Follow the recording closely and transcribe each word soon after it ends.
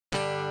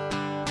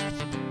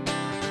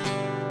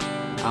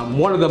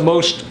One of the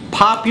most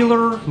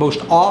popular,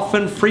 most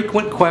often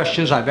frequent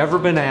questions I've ever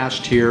been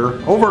asked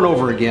here over and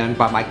over again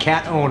by my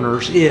cat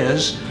owners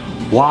is,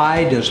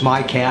 why does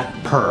my cat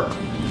purr?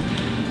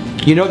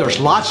 You know, there's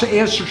lots of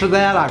answers to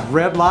that. I've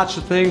read lots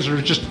of things.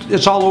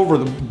 It's all over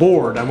the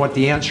board on what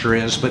the answer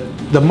is, but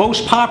the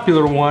most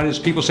popular one is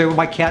people say, well,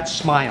 my cat's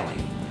smiling.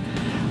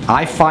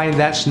 I find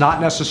that's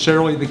not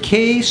necessarily the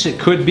case. It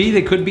could be,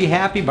 they could be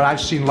happy, but I've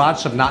seen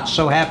lots of not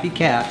so happy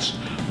cats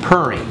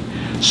purring.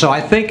 So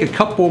I think a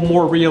couple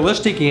more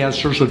realistic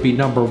answers would be,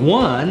 number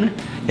one,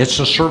 it's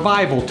a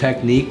survival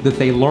technique that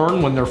they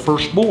learn when they're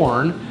first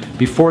born.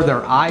 Before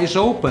their eyes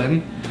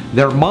open,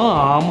 their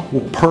mom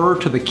will purr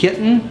to the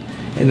kitten,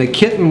 and the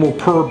kitten will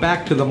purr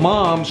back to the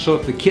mom, so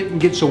if the kitten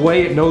gets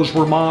away, it knows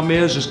where mom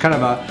is. It's kind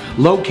of a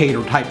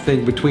locator type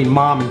thing between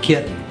mom and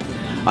kitten.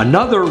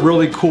 Another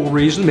really cool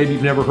reason, maybe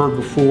you've never heard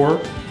before,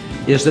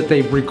 is that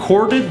they've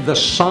recorded the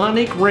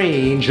sonic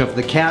range of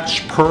the cat's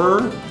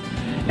purr,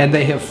 and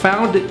they have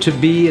found it to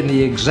be in the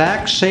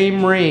exact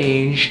same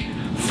range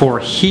for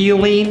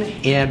healing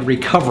and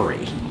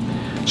recovery.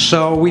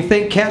 So we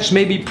think cats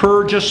maybe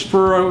purr just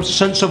for a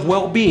sense of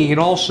well-being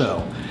also.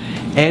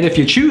 And if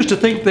you choose to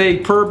think they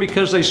purr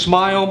because they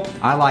smile,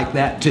 I like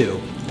that too.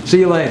 See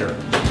you later.